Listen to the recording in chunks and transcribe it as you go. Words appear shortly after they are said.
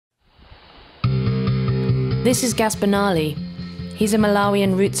This is Gasper Nali. He's a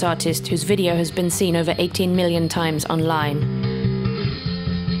Malawian Roots artist whose video has been seen over 18 million times online.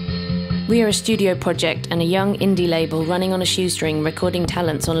 We are a studio project and a young indie label running on a shoestring, recording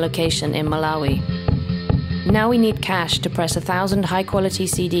talents on location in Malawi. Now we need cash to press 1,000 high-quality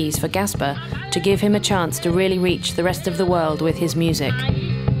CDs for Gasper to give him a chance to really reach the rest of the world with his music.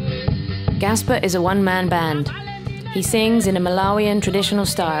 Gasper is a one-man band. He sings in a Malawian traditional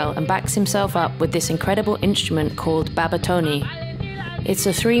style and backs himself up with this incredible instrument called Babatoni. It's a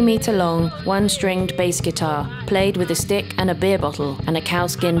 3-meter-long, one-stringed bass guitar, played with a stick and a beer bottle and a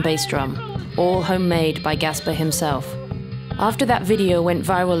cowskin bass drum, all homemade by Gasper himself. After that video went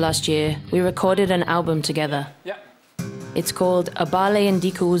viral last year, we recorded an album together. Yeah. It's called Abale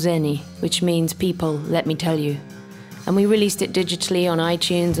Ndikuwuzeni, which means people, let me tell you. And we released it digitally on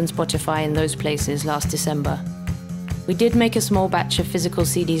iTunes and Spotify and those places last December. We did make a small batch of physical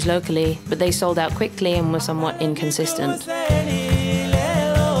CDs locally, but they sold out quickly and were somewhat inconsistent.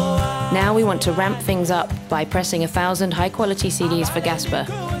 Now we want to ramp things up by pressing 1,000 high-quality CDs for Gasper.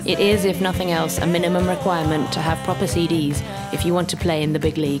 It is, if nothing else, a minimum requirement to have proper CDs if you want to play in the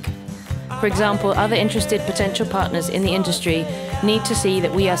big league. For example, other interested potential partners in the industry need to see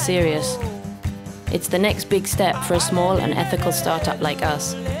that we are serious. It's the next big step for a small and ethical startup like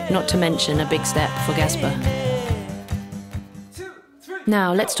us, not to mention a big step for Gasper.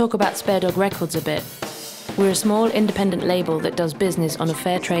 Now, let's talk about Spare Dog Records a bit. We're a small independent label that does business on a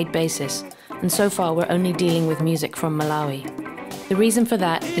fair trade basis, and so far we're only dealing with music from Malawi. The reason for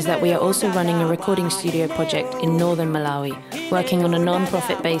that is that we are also running a recording studio project in northern Malawi, working on a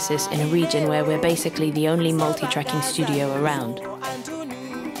non-profit basis in a region where we're basically the only multi-tracking studio around.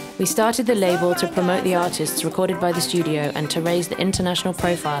 We started the label to promote the artists recorded by the studio and to raise the international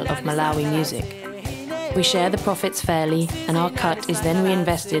profile of Malawi music. We share the profits fairly, and our cut is then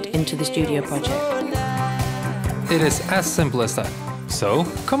reinvested into the studio project. It is as simple as that. So,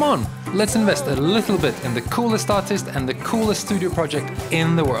 come on, let's invest a little bit in the coolest artist and the coolest studio project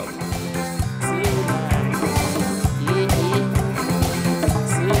in the world.